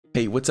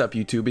Hey, what's up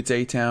YouTube? It's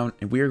A-Town,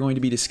 and we are going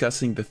to be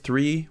discussing the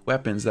 3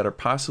 weapons that are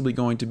possibly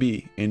going to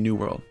be in New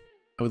World.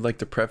 I would like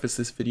to preface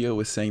this video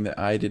with saying that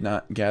I did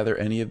not gather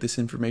any of this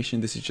information.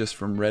 This is just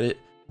from Reddit,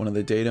 one of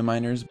the data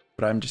miners,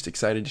 but I'm just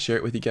excited to share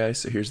it with you guys,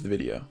 so here's the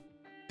video.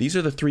 These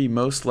are the 3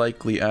 most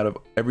likely out of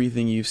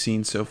everything you've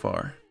seen so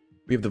far.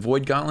 We have the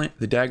Void Gauntlet,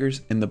 the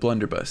daggers, and the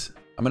blunderbuss.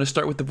 I'm going to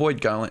start with the Void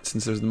Gauntlet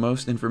since there's the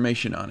most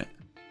information on it.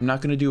 I'm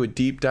not going to do a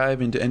deep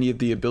dive into any of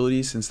the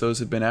abilities since those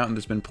have been out and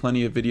there's been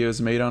plenty of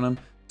videos made on them.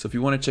 So if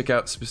you want to check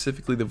out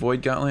specifically the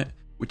Void Gauntlet,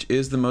 which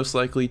is the most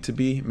likely to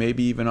be,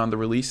 maybe even on the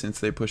release since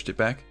they pushed it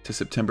back to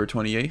September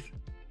 28th.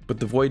 But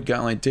the Void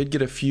Gauntlet did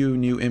get a few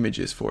new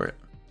images for it.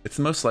 It's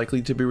the most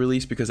likely to be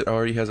released because it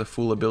already has a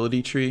full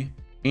ability tree,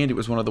 and it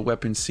was one of the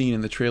weapons seen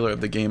in the trailer of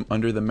the game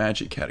under the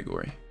magic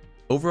category.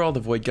 Overall, the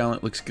Void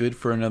Gauntlet looks good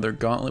for another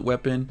gauntlet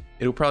weapon.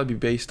 It'll probably be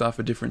based off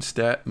a different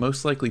stat,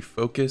 most likely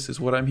focus is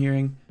what I'm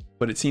hearing.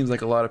 But it seems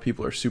like a lot of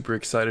people are super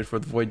excited for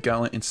the Void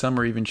Gauntlet, and some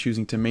are even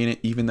choosing to main it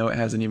even though it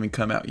hasn't even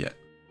come out yet.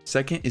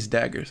 Second is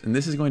daggers, and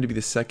this is going to be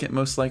the second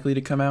most likely to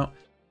come out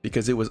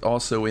because it was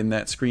also in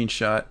that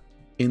screenshot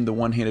in the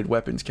one-handed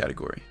weapons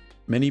category.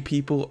 Many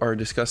people are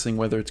discussing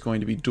whether it's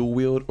going to be dual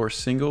wield or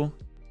single.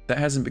 That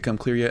hasn't become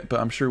clear yet, but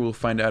I'm sure we'll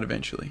find out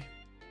eventually.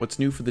 What's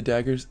new for the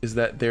daggers is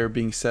that they're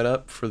being set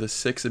up for the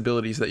 6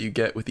 abilities that you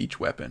get with each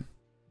weapon.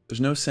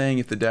 There's no saying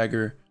if the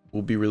dagger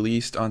will be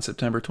released on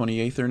September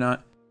 28th or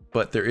not,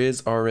 but there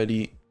is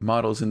already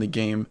models in the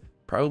game,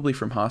 probably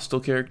from hostile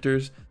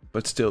characters,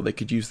 but still they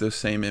could use those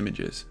same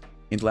images.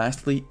 And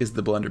lastly is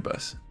the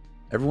blunderbuss.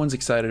 Everyone's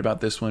excited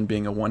about this one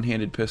being a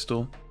one-handed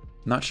pistol.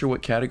 Not sure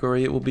what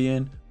category it will be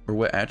in or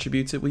what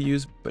attributes it will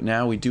use, but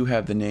now we do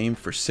have the name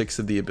for 6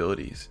 of the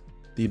abilities.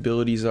 The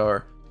abilities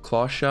are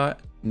claw shot,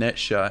 net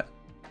shot,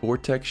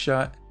 vortex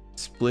shot,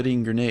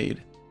 splitting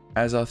grenade,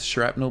 Azoth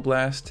shrapnel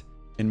blast,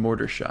 and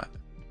mortar shot.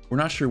 We're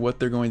not sure what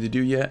they're going to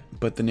do yet,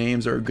 but the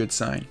names are a good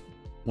sign.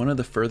 One of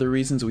the further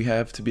reasons we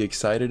have to be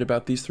excited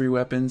about these 3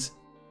 weapons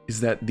is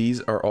that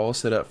these are all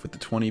set up with the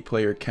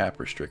 20-player cap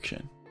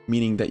restriction,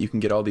 meaning that you can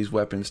get all these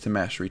weapons to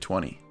Mastery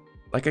 20.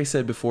 Like I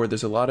said before,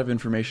 there's a lot of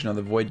information on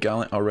the Void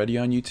Gauntlet already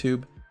on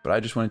YouTube, but I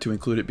just wanted to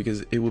include it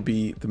because it will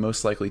be the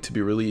most likely to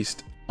be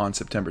released on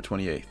September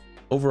 28th.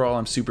 Overall,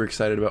 I'm super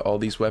excited about all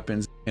these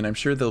weapons, and I'm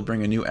sure they'll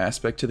bring a new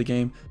aspect to the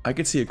game. I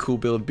could see a cool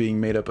build being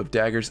made up of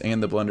daggers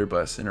and the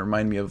blunderbuss and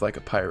remind me of like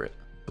a pirate.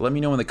 But let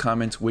me know in the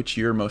comments which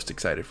you're most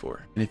excited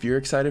for. And if you're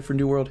excited for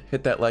New World,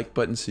 hit that like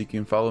button so you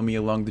can follow me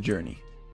along the journey.